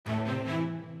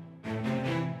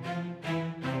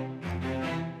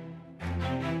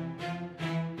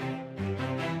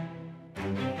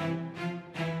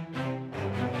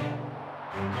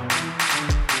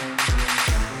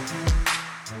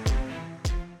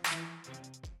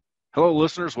Hello,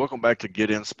 listeners. Welcome back to Get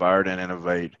Inspired and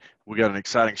Innovate. We got an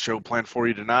exciting show planned for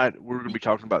you tonight. We're going to be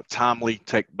talking about timely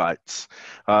tech bites.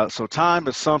 So, time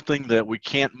is something that we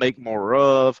can't make more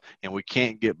of and we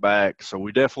can't get back. So,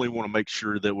 we definitely want to make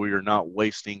sure that we are not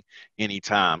wasting any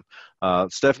time.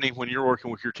 Stephanie, when you're working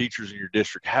with your teachers in your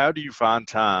district, how do you find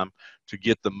time to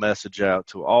get the message out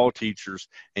to all teachers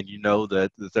and you know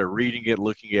that they're reading it,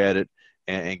 looking at it,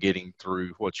 and getting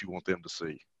through what you want them to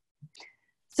see?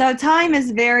 So time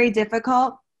is very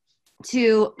difficult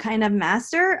to kind of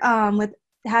master with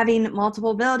having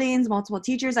multiple buildings, multiple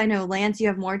teachers. I know, Lance, you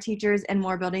have more teachers and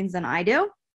more buildings than I do.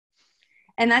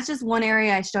 And that's just one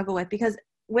area I struggle with because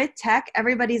with tech,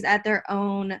 everybody's at their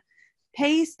own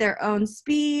pace, their own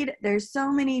speed. There's so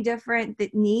many different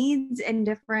needs and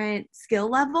different skill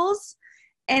levels.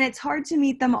 And it's hard to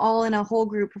meet them all in a whole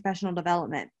group professional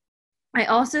development. I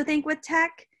also think with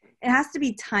tech, it has to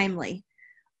be timely.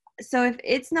 So if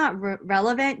it's not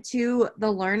relevant to the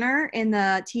learner and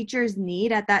the teacher's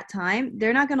need at that time,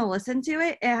 they're not going to listen to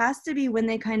it. It has to be when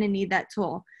they kind of need that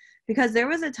tool. Because there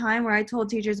was a time where I told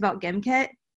teachers about GimKit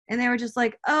and they were just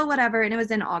like, oh, whatever. And it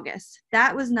was in August.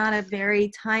 That was not a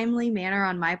very timely manner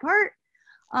on my part.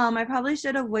 I probably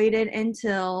should have waited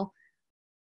until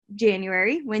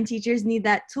January when teachers need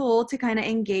that tool to kind of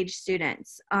engage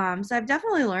students. So I've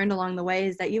definitely learned along the way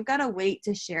is that you've got to wait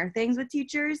to share things with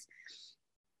teachers.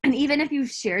 And even if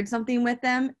you've shared something with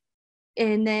them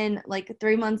and then like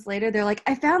 3 months later, they're like,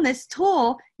 I found this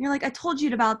tool. And you're like, I told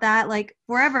you about that like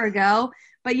forever ago,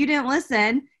 but you didn't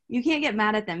listen. You can't get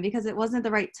mad at them because it wasn't the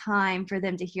right time for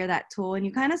them to hear that tool. And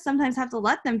you kind of sometimes have to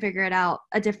let them figure it out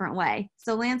a different way.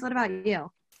 So Lance, what about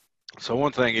you? So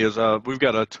one thing is we've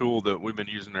got a tool that we've been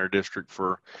using in our district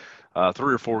for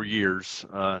 3 or 4 years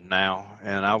now,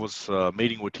 and I was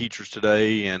meeting with teachers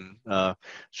today and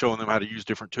showing them how to use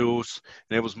different tools,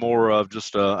 and it was more of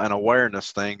just an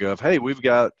awareness thing of, hey, we've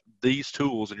got these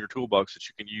tools in your toolbox that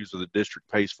you can use that the district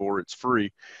pays for. It's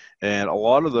free, and a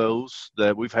lot of those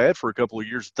that we've had for a couple of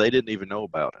years they didn't even know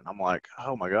about, and I'm like,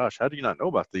 oh my gosh, how do you not know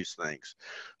about these things?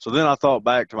 So then I thought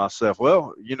back to myself,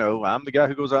 well, I'm the guy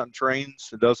who goes out and trains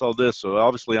and does all this, so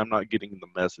obviously I'm not getting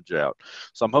the message out.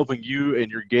 So I'm hoping you and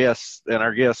your guests and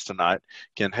our guests tonight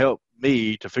can help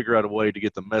me to figure out a way to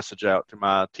get the message out to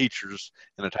my teachers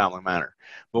in a timely manner.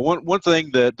 But one thing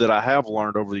that I have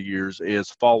learned over the years is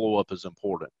follow up is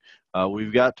important.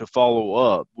 We've got to follow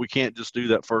up. We can't just do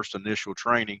that first initial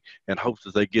training and hope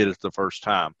that they get it the first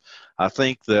time. I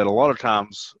think that a lot of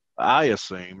times I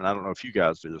assume, and I don't know if you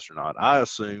guys do this or not, I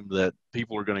assume that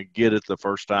people are going to get it the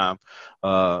first time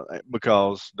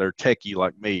because they're techie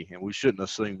like me, and we shouldn't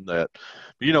assume that.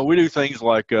 But, we do things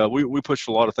like we push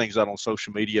a lot of things out on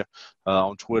social media,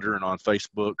 on Twitter and on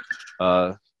Facebook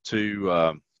uh,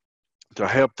 to to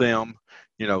help them,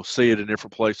 see it in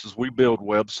different places. We build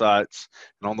websites,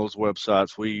 and on those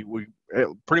websites, we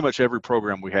pretty much every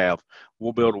program we have,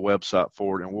 we'll build a website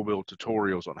for it, and we'll build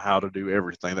tutorials on how to do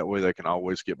everything. That way, they can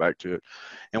always get back to it.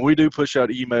 And we do push out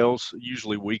emails,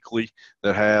 usually weekly,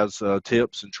 that has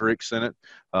tips and tricks in it.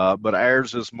 But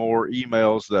ours is more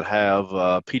emails that have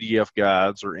PDF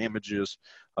guides or images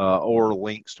or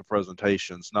links to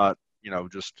presentations, not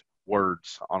just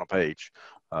words on a page.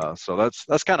 So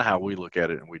that's kind of how we look at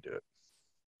it and we do it.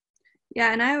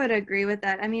 Yeah, and I would agree with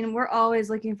that. I mean, we're always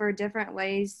looking for different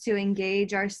ways to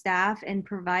engage our staff and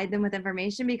provide them with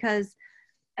information because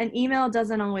an email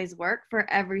doesn't always work for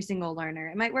every single learner.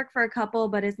 It might work for a couple,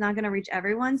 but it's not going to reach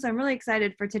everyone. So I'm really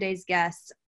excited for today's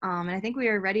guest. And I think we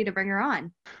are ready to bring her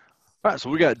on. All right, so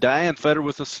we got Diane Feder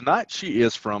with us tonight. She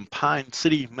is from Pine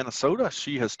City, Minnesota.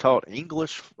 She has taught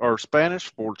English or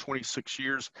Spanish for 26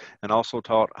 years and also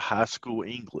taught high school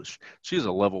English. She is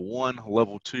a level 1,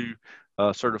 level 2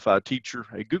 certified teacher,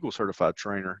 a Google certified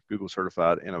trainer, Google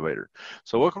certified innovator.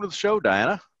 So welcome to the show,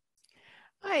 Diana.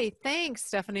 Hi, thanks,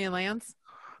 Stephanie and Lance.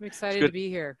 I'm It's excited good. to be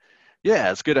here.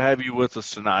 Yeah, it's good to have you with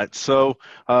us tonight. So,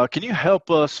 can you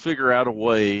help us figure out a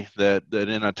way that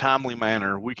in a timely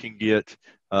manner we can get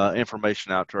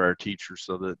information out to our teachers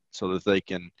so that they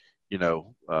can, you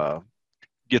know, uh,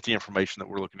 get the information that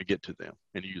we're looking to get to them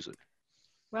and use it?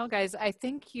 Well, guys, I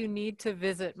think you need to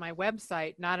visit my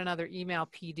website, Not Another Email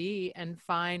PD, and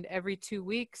find every 2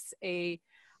 weeks a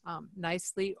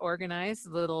nicely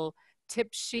organized little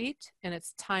tip sheet, and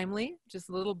it's timely, just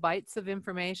little bites of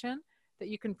information that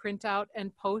you can print out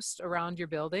and post around your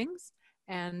buildings.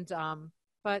 And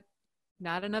but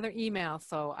not another email.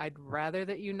 So I'd rather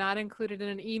that you not include it in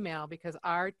an email because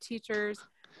our teachers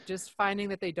just finding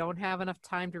that they don't have enough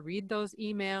time to read those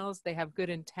emails, they have good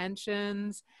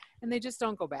intentions, and they just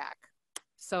don't go back.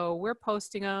 So we're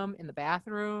posting them in the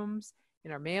bathrooms,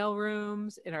 in our mail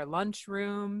rooms, in our lunch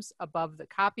rooms, above the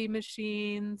copy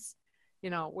machines,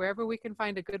 wherever we can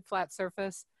find a good flat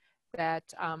surface that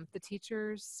the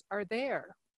teachers are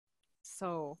there.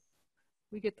 So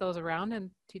we get those around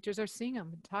and teachers are seeing them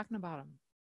and talking about them.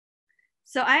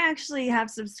 So I actually have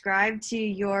subscribed to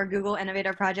your Google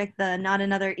Innovator project, the Not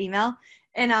Another Email.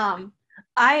 And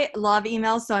I love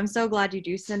emails, so I'm so glad you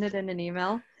do send it in an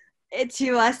email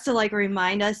to us to like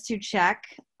remind us to check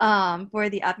for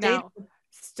the updates. Now,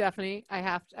 Stephanie,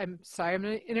 I'm sorry, I'm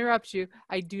going to interrupt you.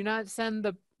 I do not send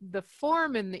the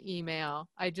form in the email.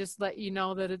 I just let you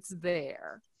know that it's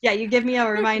there. Yeah, you give me a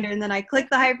reminder and then I click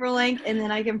the hyperlink and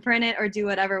then I can print it or do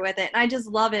whatever with it. And I just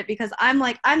love it because I'm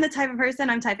the type of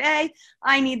person, I'm type A,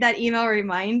 I need that email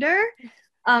reminder.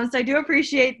 So I do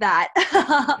appreciate that.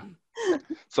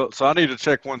 So I need to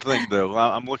check one thing though.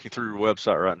 I'm looking through your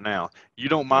website right now. You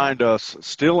don't mind us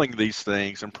stealing these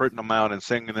things and printing them out and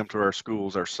sending them to our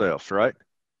schools ourselves, right?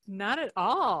 Not at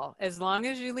all. As long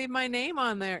as you leave my name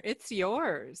on there, it's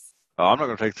yours. Oh, I'm not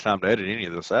going to take the time to edit any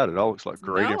of this out. It all looks like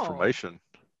great information.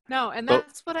 No, and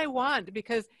that's what I want,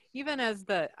 because even as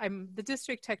I'm the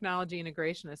district technology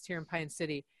integrationist here in Pine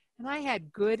City, and I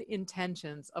had good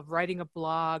intentions of writing a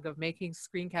blog, of making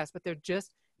screencasts, but there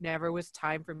just never was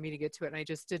time for me to get to it. And I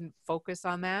just didn't focus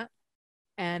on that.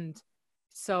 And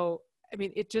so, I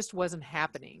mean, it just wasn't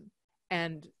happening.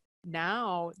 And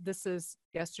now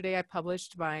today I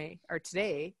published my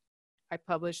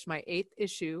 8th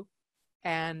issue,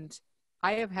 and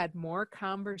I have had more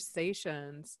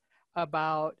conversations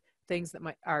about things that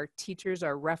our teachers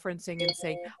are referencing and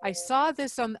saying, I saw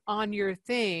this on your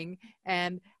thing,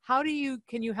 and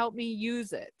can you help me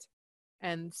use it?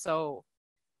 And so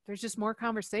there's just more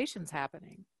conversations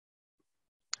happening.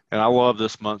 And I love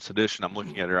this month's edition. I'm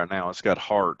looking at it right now. It's got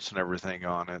hearts and everything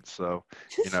on it. So,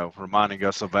 reminding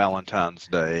us of Valentine's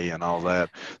Day and all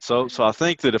that. So I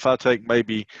think that if I take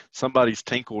maybe somebody's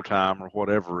Tinkle Time or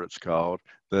whatever it's called,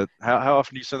 how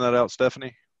often do you send that out,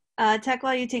 Stephanie? Tech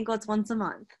While You Tinkle, it's once a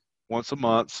month. Once a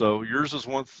month. So yours is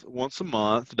once a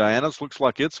month. Diana's looks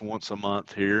like it's once a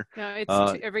month here. No,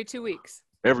 it's every 2 weeks.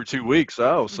 Every 2 weeks.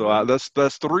 Oh, so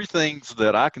that's 3 things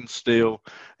that I can steal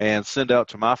and send out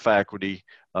to my faculty.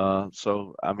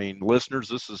 So I mean, listeners,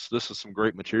 this is some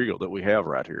great material that we have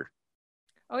right here.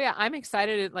 Oh yeah, I'm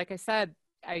excited. Like I said,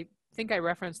 I think I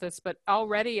referenced this, but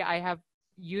already I have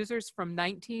users from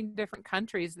 19 different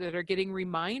countries that are getting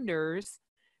reminders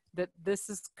that this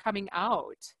is coming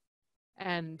out.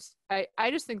 And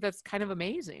I just think that's kind of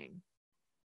amazing.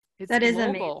 That is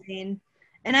amazing.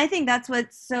 And I think that's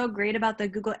what's so great about the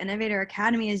Google Innovator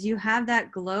Academy is you have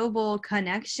that global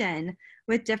connection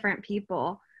with different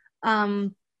people,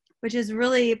 which is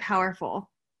really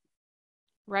powerful.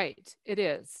 Right. It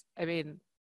is. I mean,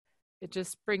 it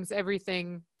just brings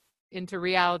everything into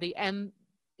reality. And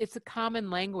it's a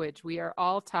common language. We are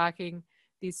all talking.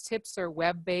 These tips are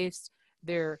web-based.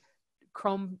 They're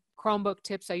Chromebook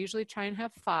tips. I usually try and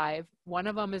have 5. One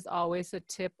of them is always a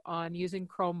tip on using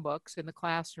Chromebooks in the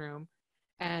classroom.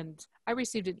 And I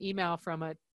received an email from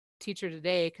a teacher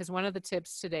today because one of the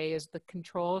tips today is the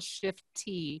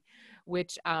Control-Shift-T,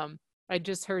 which I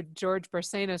just heard George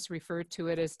Barcenas refer to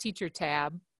it as teacher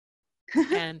tab.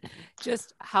 And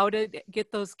just how to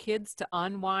get those kids to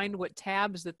unwind what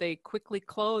tabs that they quickly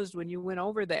closed when you went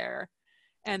over there.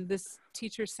 And this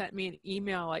teacher sent me an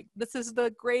email like, this is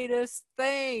the greatest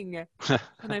thing.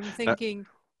 And I'm thinking,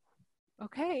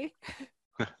 okay.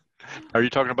 Are you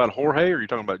talking about Jorge or are you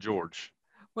talking about George?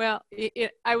 Well,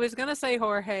 I was going to say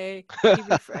Jorge.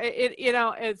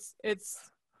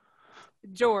 It's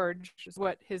George is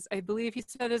what I believe he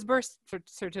said his birth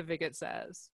certificate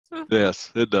says.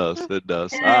 Yes, it does. It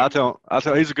does. I tell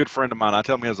he's a good friend of mine. I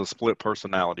tell him he has a split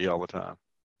personality all the time.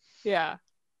 Yeah.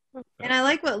 And I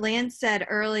like what Lance said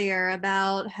earlier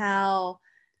about how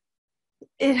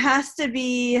it has to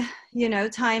be,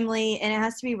 timely and it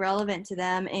has to be relevant to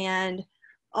them. And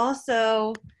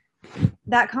also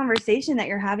that conversation that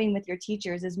you're having with your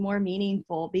teachers is more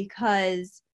meaningful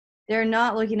because they're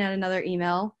not looking at another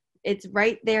email. It's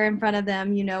right there in front of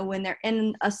them, when they're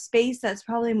in a space that's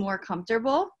probably more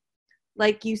comfortable.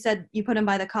 Like you said, you put them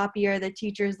by the copier, the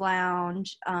teacher's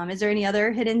lounge. Is there any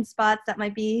other hidden spots that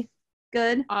might be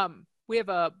good? We have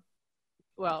of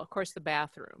course, the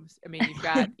bathrooms. I mean, you've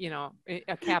got,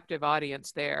 a captive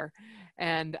audience there.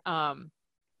 And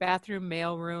bathroom,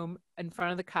 mailroom, in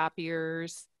front of the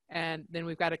copiers. And then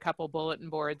we've got a couple bulletin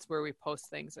boards where we post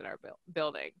things in our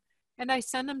building. And I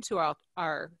send them to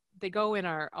they go in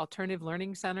our alternative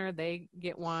learning center. They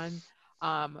get one.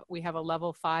 We have a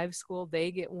level 5 school.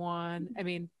 They get one. I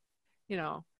mean,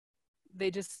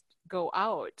 they just go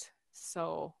out.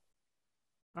 So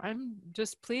I'm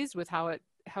just pleased with how it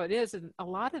is. And a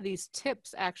lot of these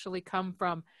tips actually come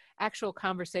from actual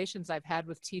conversations I've had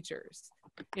with teachers.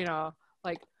 You know,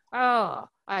 like, oh,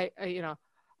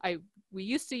 we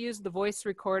used to use the voice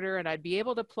recorder and I'd be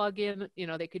able to plug in,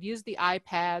 they could use the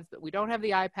iPads, but we don't have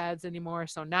the iPads anymore.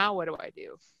 So now what do I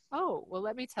do? Oh, well,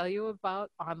 let me tell you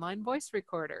about online voice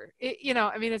recorder.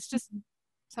 It's just,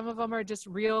 some of them are just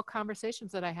real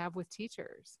conversations that I have with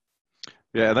teachers.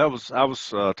 Yeah, I was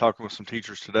talking with some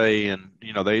teachers today, and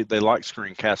they like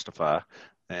Screencastify,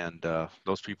 and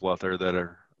those people out there that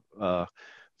are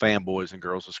fanboys and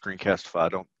girls of Screencastify,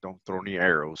 don't throw any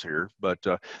arrows here, but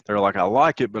they're like, I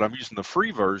like it, but I'm using the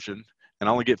free version, and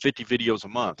I only get 50 videos a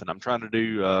month, and I'm trying to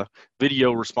do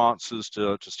video responses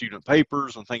to student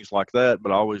papers and things like that,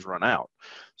 but I always run out.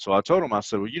 So I told them, I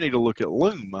said, well, you need to look at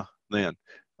Loom then.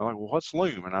 I'm like, well, what's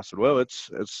Loom? And I said, well, it's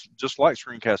just like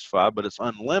Screencastify, but it's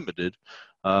unlimited.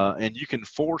 And you can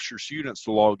force your students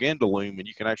to log into Loom, and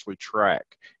you can actually track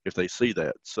if they see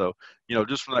that. So,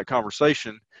 just from that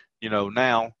conversation,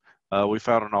 now we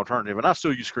found an alternative. And I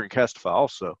still use Screencastify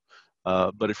also.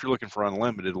 But if you're looking for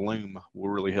unlimited, Loom will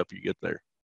really help you get there.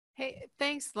 Hey,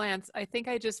 thanks, Lance. I think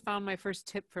I just found my first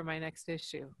tip for my next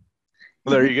issue.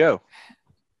 Well, there you go.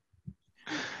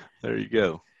 There you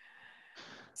go.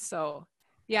 So,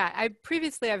 yeah, I've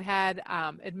had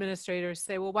administrators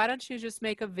say, well, why don't you just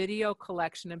make a video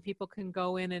collection and people can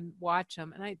go in and watch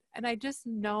them? And I just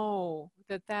know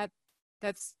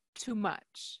that's too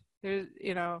much. There's,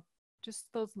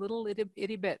 just those little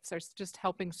itty bits are just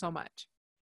helping so much.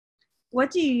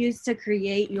 What do you use to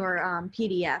create your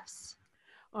PDFs?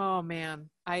 Oh man,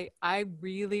 I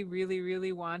really, really,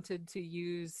 really wanted to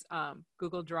use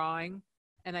Google Drawing,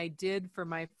 and I did for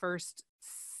my first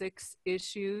 6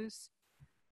 issues.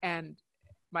 And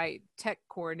our tech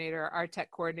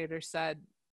coordinator said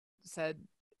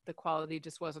the quality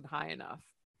just wasn't high enough.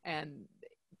 And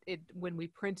when we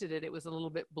printed it, it was a little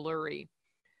bit blurry.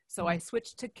 So I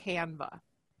switched to Canva,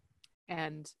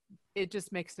 and it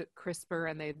just makes it crisper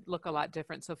and they look a lot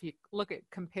different. So if you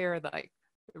compare the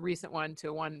recent one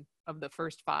to one of the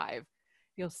first 5,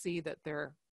 you'll see that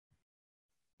there's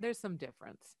some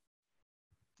difference.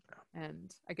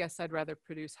 And I guess I'd rather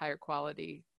produce higher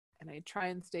quality, and I try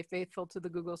and stay faithful to the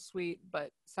Google Suite,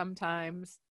 but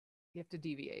sometimes you have to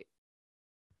deviate.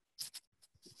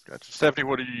 Gotcha. Stephanie,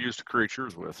 what do you use to create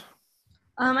yours with?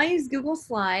 I use Google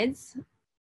Slides.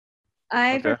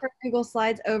 I prefer Google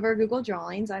Slides over Google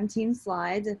Drawings. I'm Team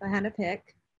Slides if I had to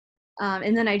pick.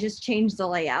 And then I just change the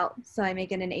layout. So I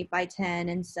make it an 8x10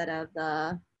 instead of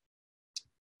the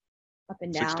up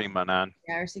and down. 16x9.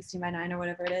 Yeah, or 16x9 or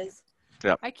whatever it is.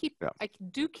 Yeah. I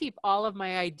do keep all of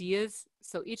my ideas.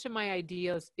 So each of my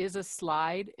ideas is a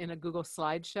slide in a Google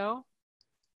slideshow,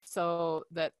 so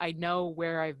that I know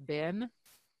where I've been,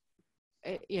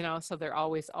 so they're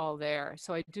always all there.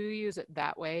 So I do use it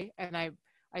that way. And I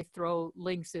throw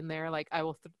links in there. Like I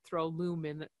will throw Loom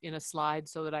in a slide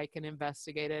so that I can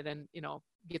investigate it and,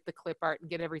 get the clip art and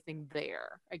get everything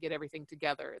there. I get everything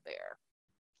together there.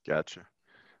 Gotcha.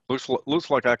 Looks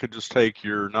like I could just take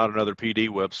your Not Another PD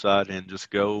website and just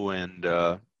go and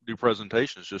do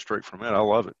presentations just straight from it. I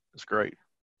love it. It's great.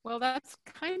 Well, that's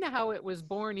kind of how it was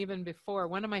born even before.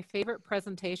 One of my favorite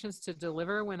presentations to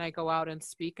deliver when I go out and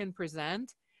speak and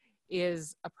present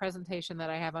is a presentation that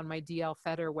I have on my DL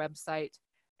Fetter website.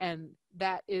 And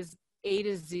that is A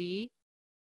to Z,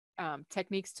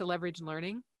 techniques to leverage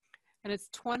learning. And it's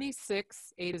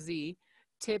 26 A to Z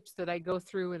tips that I go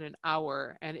through in an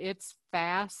hour, and it's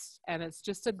fast and it's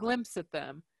just a glimpse at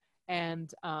them.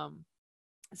 And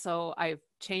so I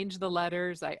change the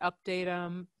letters, I update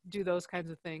them, do those kinds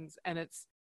of things. And it's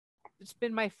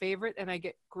been my favorite, and I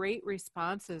get great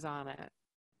responses on it.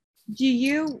 Do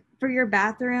you, for your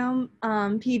bathroom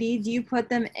PD, do you put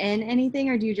them in anything,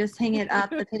 or do you just hang it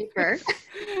up the paper?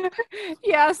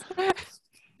 Yes.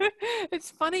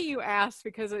 It's funny you ask,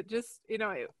 because it just,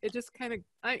 it just kind of,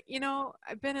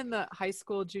 I've been in the high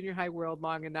school, junior high world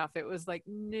long enough. It was like,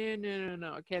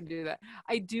 no, I can't do that.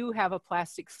 I do have a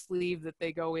plastic sleeve that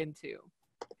they go into.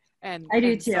 And I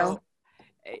do too. So,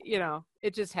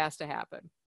 it just has to happen.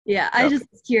 Yeah, I just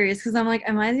was curious because I'm like,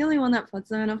 am I the only one that puts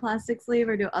them in a plastic sleeve,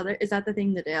 or is that the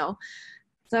thing to do?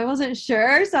 So I wasn't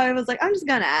sure. So I was like, I'm just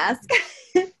going to ask.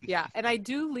 Yeah. And I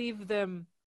do leave them,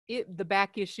 the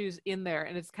back issues in there.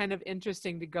 And it's kind of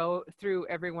interesting to go through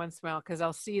every once in a while, because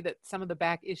I'll see that some of the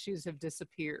back issues have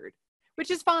disappeared,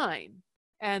 which is fine.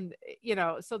 And,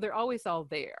 so they're always all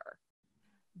there.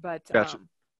 But gotcha.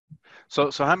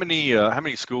 So how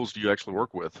many schools do you actually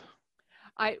work with?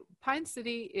 Pine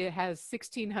City, it has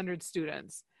 1,600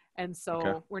 students. And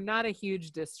so we're not a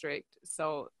huge district.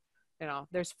 So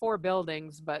there's 4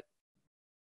 buildings, but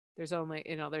there's only,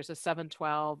 there's a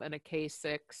 712 and a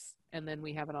K6, and then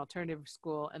we have an alternative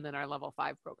school, and then our level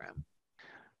 5 program.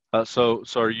 So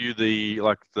are you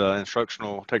the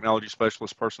instructional technology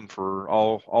specialist person for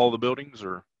all the buildings,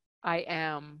 or? I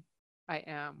am.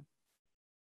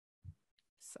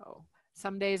 So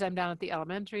some days I'm down at the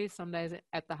elementary, some days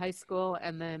at the high school,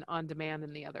 and then on demand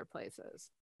in the other places.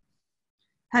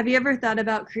 Have you ever thought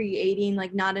about creating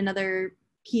like not another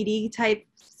PD type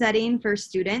setting for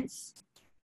students?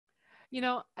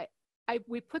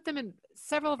 We put them in,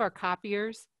 several of our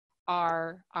copiers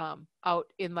are out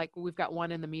in, like, we've got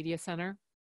one in the media center,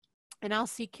 and I'll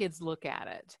see kids look at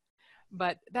it.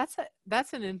 But that's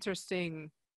an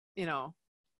interesting,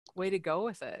 way to go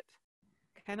with it.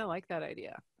 Kind of like that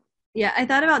idea. Yeah, I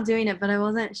thought about doing it, but I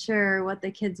wasn't sure what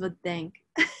the kids would think.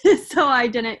 So I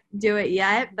didn't do it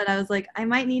yet, but I was like, I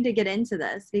might need to get into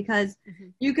this because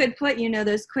you could put,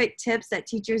 those quick tips that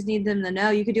teachers need them to know.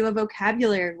 You could do a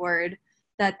vocabulary word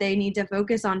that they need to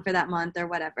focus on for that month or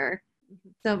whatever.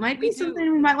 So it might be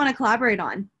something we might want to collaborate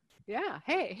on. Yeah.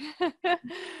 Hey,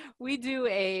 we do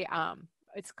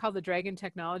it's called the Dragon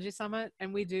Technology Summit,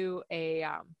 and we do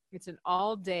it's an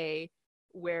all day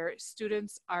where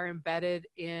students are embedded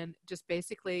in just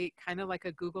basically kind of like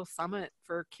a Google Summit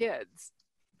for kids.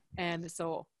 And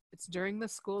so it's during the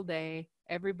school day,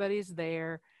 everybody's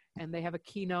there, and they have a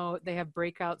keynote, they have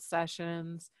breakout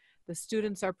sessions, the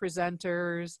students are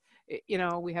presenters,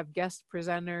 we have guest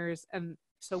presenters, and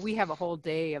so we have a whole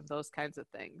day of those kinds of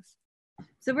things.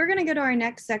 So we're going to go to our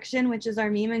next section, which is our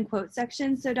meme and quote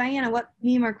section. So Diana, what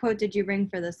meme or quote did you bring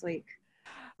for this week?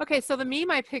 Okay, so the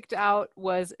meme I picked out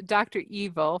was Dr.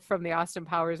 Evil from the Austin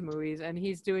Powers movies, and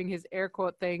he's doing his air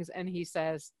quote things, and he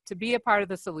says, to be a part of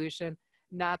the solution,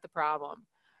 not the problem.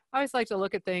 I always like to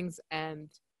look at things and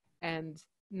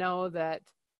know that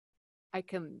I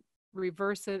can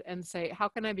reverse it and say, how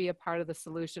can I be a part of the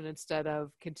solution instead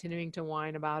of continuing to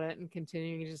whine about it and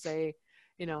continuing to say,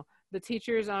 the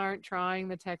teachers aren't trying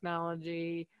the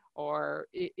technology, or,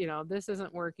 this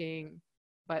isn't working,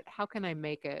 but how can I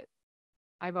make it?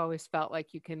 I've always felt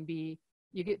like you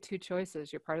get 2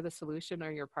 choices. You're part of the solution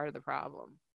or you're part of the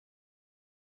problem.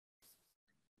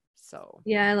 So.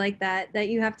 Yeah, I like that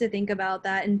you have to think about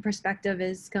that, and perspective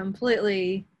is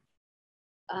completely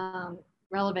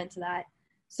relevant to that.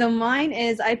 So mine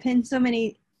is, I pinned so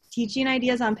many teaching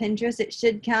ideas on Pinterest, it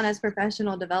should count as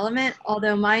professional development,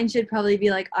 although mine should probably be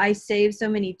like, I save so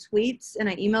many tweets and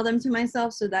I email them to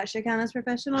myself, so that should count as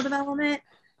professional development.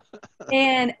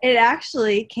 And it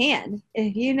actually can.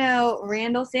 If you know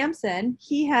Randall Sampson,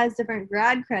 he has different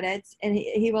grad credits, and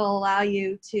he will allow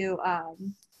you to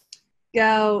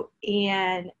go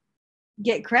and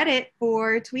get credit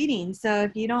for tweeting. So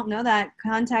if you don't know that,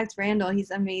 contact Randall.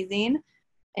 He's amazing.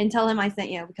 And tell him I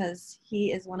sent you, because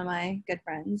he is one of my good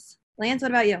friends. Lance,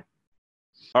 what about you?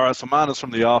 All right, so mine is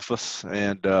from the office,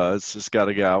 and it's just got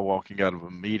a guy walking out of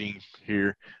a meeting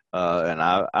here, and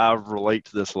I relate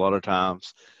to this a lot of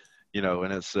times.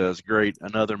 And it says, great,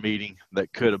 another meeting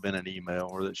that could have been an email,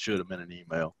 or that should have been an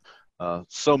email.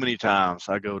 So many times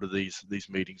I go to these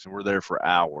meetings and we're there for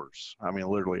hours. I mean,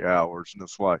 literally hours. And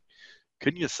it's like,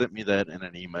 couldn't you send me that in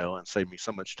an email and save me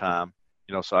so much time?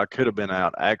 So I could have been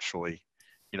out actually,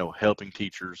 helping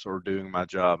teachers or doing my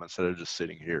job instead of just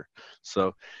sitting here.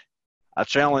 So I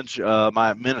challenge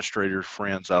my administrator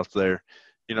friends out there,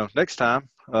 next time,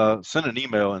 send an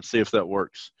email and see if that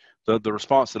works. The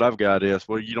response that I've got is,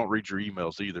 well, you don't read your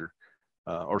emails either,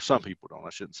 or some people don't. I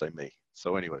shouldn't say me.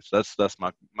 So anyways, that's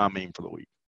my meme for the week.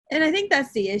 And I think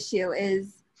that's the issue,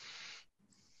 is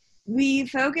we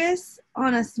focus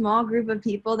on a small group of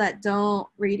people that don't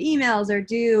read emails or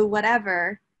do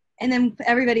whatever, and then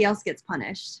everybody else gets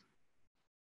punished.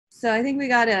 So I think we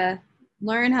got to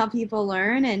learn how people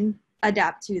learn and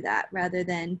adapt to that, rather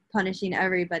than punishing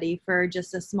everybody for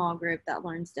just a small group that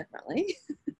learns differently.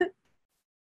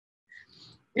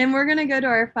 And we're going to go to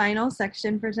our final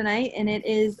section for tonight, and it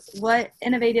is, what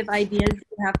innovative ideas do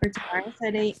you have for tomorrow?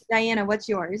 So Diana, what's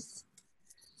yours?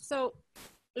 So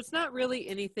it's not really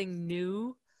anything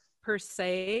new per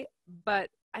se, but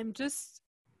I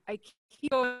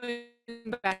keep going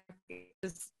back,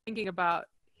 just thinking about,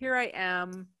 here I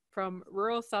am from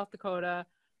rural South Dakota,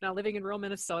 now living in rural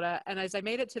Minnesota. And as I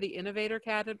made it to the Innovator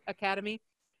Academy,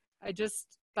 I just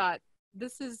thought,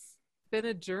 this has been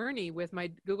a journey with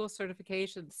my Google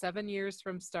certification, 7 years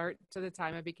from start to the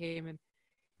time I became an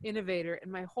innovator. And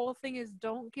my whole thing is,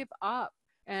 don't give up,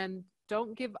 and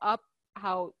don't give up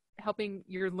helping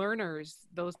your learners,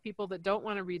 those people that don't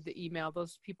want to read the email,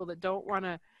 those people that don't want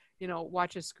to,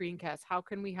 watch a screencast. How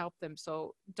can we help them?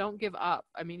 So don't give up.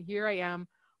 I mean, here I am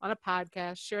on a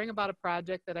podcast, sharing about a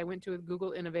project that I went to with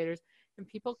Google Innovators, and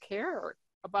people care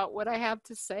about what I have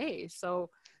to say. So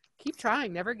keep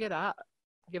trying, never give up.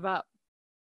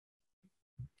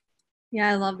 Yeah,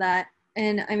 I love that.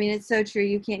 And I mean, it's so true.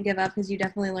 You can't give up because you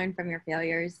definitely learn from your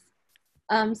failures.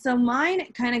 So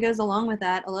mine kind of goes along with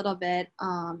that a little bit.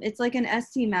 It's like an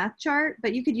ST math chart,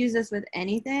 but you could use this with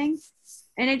anything.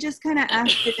 And it just kind of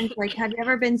asks students, like, have you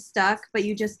ever been stuck, but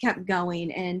you just kept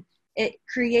going? And it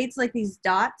creates like these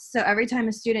dots. So every time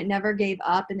a student never gave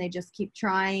up and they just keep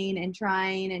trying and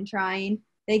trying and trying,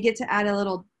 they get to add a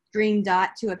little green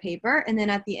dot to a paper. And then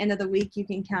at the end of the week, you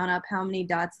can count up how many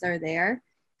dots are there,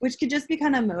 which could just be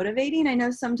kind of motivating. I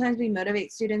know sometimes we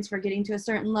motivate students for getting to a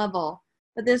certain level,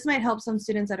 but this might help some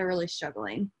students that are really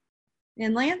struggling.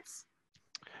 And Lance?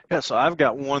 Yeah, so I've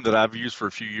got one that I've used for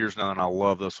a few years now, and I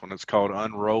love this one. It's called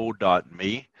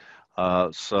unroll.me.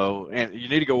 And you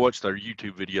need to go watch their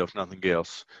YouTube video, if nothing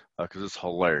else, because it's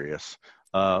hilarious.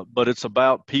 But it's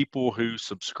about people who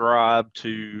subscribe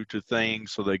to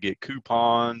things, so they get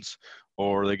coupons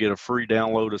or they get a free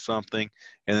download of something,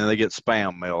 and then they get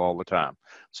spam mail all the time.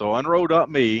 So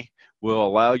unroll.me will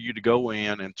allow you to go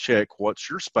in and check what's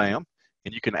your spam,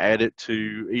 and you can add it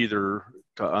to either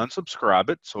to unsubscribe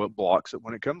it, so it blocks it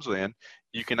when it comes in.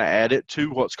 You can add it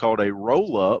to what's called a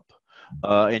roll-up,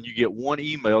 and you get one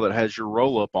email that has your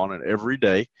roll-up on it every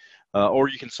day, or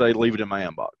you can say leave it in my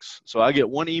inbox. So I get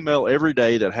one email every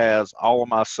day that has all of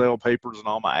my sale papers and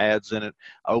all my ads in it.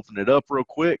 I open it up real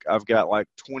quick. I've got like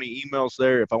 20 emails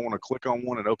there. If I want to click on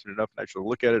one and open it up and actually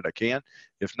look at it, I can.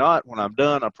 If not, when I'm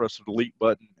done, I press the delete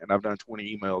button, and I've done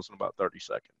 20 emails in about 30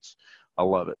 seconds. I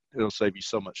love it. It'll save you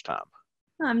so much time.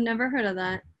 I've never heard of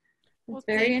that. Well,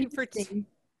 Very thank you for interesting.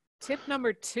 tip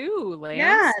number 2, Lance.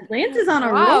 Yeah, Lance is on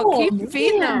a Wow, roll. keep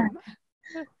feeding them.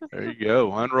 There you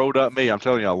go. Unroll.me. I'm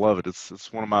telling you, I love it.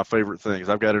 It's one of my favorite things.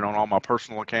 I've got it on all my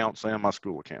personal accounts and my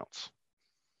school accounts.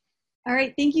 All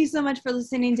right. Thank you so much for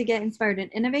listening to Get Inspired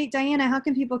and Innovate. Diana, how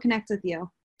can people connect with you?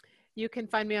 You can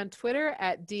find me on Twitter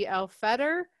at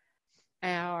DLFetter,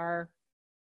 or,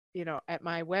 at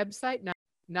my website,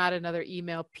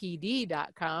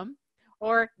 notanotheremailpd.com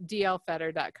or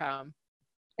dlfetter.com.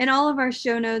 And all of our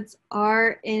show notes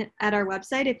are at our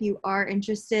website if you are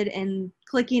interested in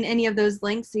clicking any of those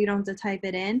links so you don't have to type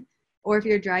it in. Or if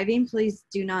you're driving, please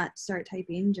do not start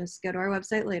typing. Just go to our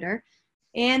website later.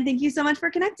 And thank you so much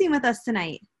for connecting with us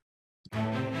tonight.